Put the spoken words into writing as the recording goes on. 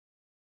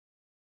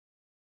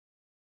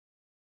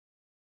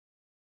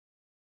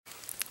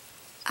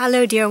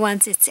Hello, dear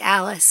ones, it's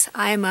Alice.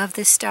 I am of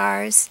the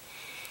stars,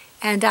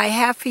 and I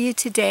have for you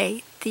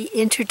today the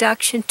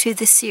introduction to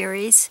the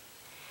series,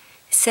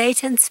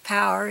 Satan's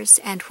Powers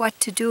and What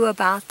to Do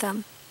About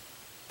Them,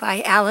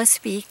 by Alice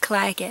B.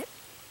 Clagett.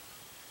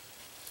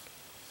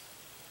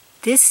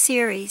 This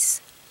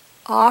series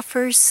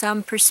offers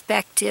some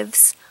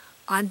perspectives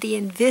on the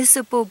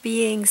invisible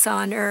beings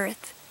on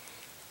earth,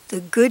 the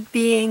good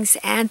beings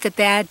and the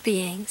bad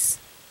beings,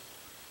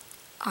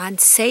 on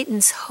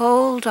Satan's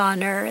hold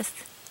on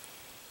earth,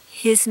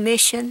 his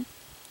mission,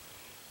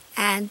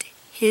 and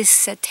his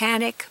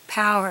satanic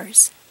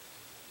powers.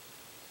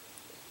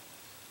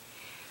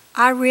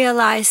 I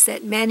realize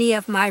that many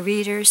of my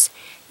readers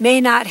may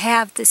not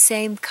have the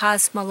same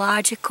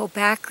cosmological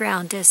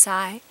background as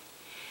I,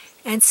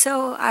 and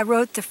so I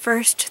wrote the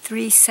first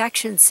 3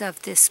 sections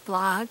of this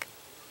blog: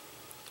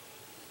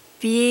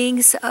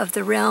 Beings of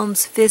the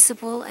Realms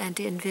Visible and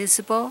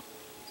Invisible,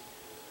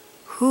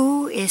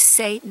 Who is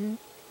Satan,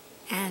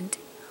 and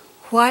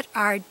What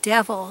are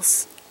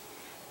Devils?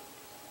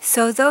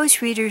 So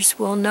those readers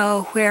will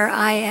know where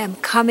I am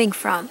coming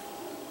from.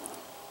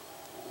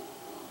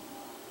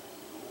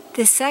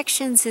 The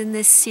sections in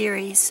this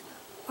series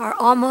are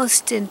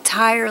almost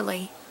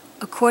entirely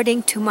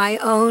according to my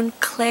own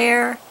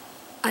clear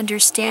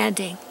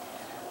understanding,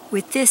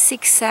 with this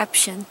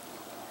exception: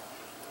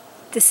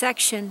 the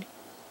section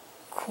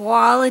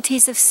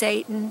Qualities of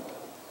Satan,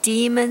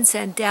 Demons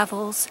and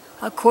Devils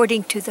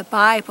According to the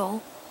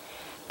Bible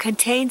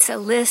contains a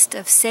list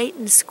of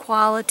Satan's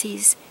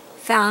qualities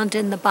found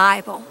in the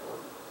Bible.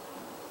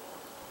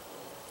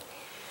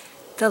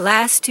 The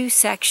last 2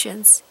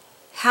 sections,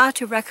 How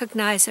to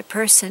Recognize a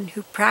Person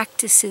Who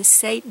Practices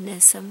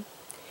Satanism,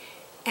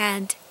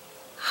 and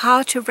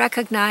How to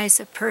Recognize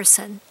a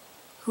Person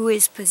Who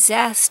is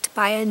Possessed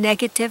by a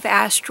Negative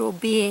Astral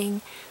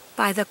Being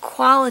by the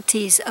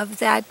qualities of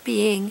that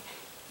being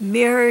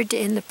mirrored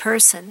in the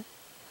person,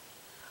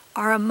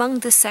 are among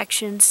the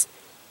sections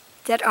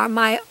that are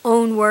my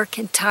own work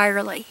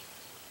entirely.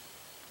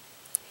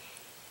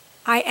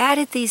 I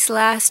added these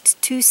last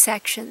 2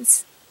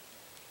 sections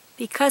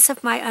because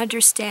of my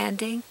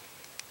understanding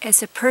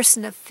as a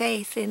person of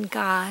faith in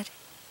God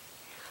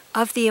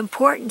of the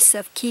importance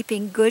of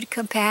keeping good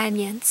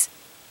companions.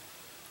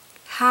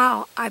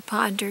 How, I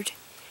pondered,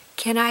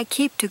 can I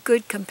keep to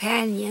good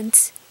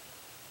companions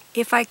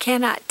if I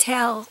cannot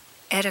tell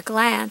at a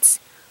glance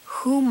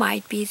who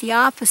might be the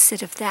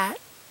opposite of that?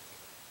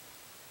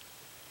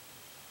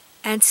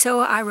 And so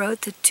I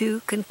wrote the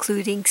 2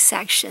 concluding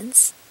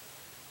sections.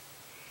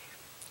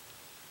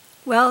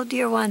 Well,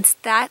 dear ones,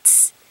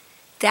 that's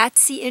the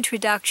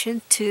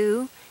introduction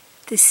to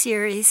the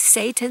series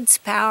Satan's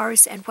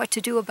Powers and What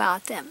to Do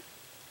About Them.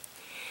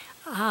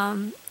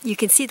 You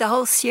can see the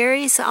whole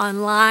series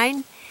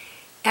online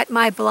at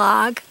my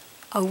blog,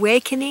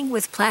 Awakening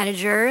with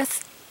Planet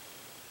Earth,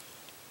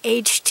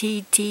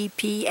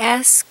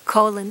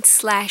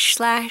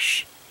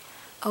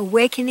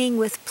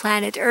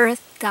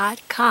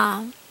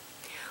 https://awakeningwithplanetearth.com.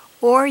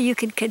 Or you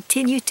can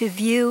continue to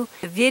view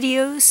the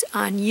videos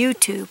on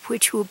YouTube,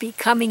 which will be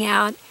coming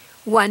out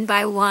one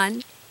by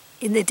one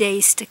in the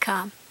days to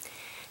come.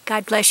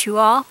 God bless you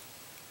all,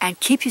 and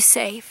keep you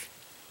safe,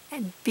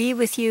 and be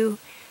with you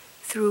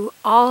through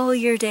all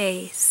your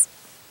days.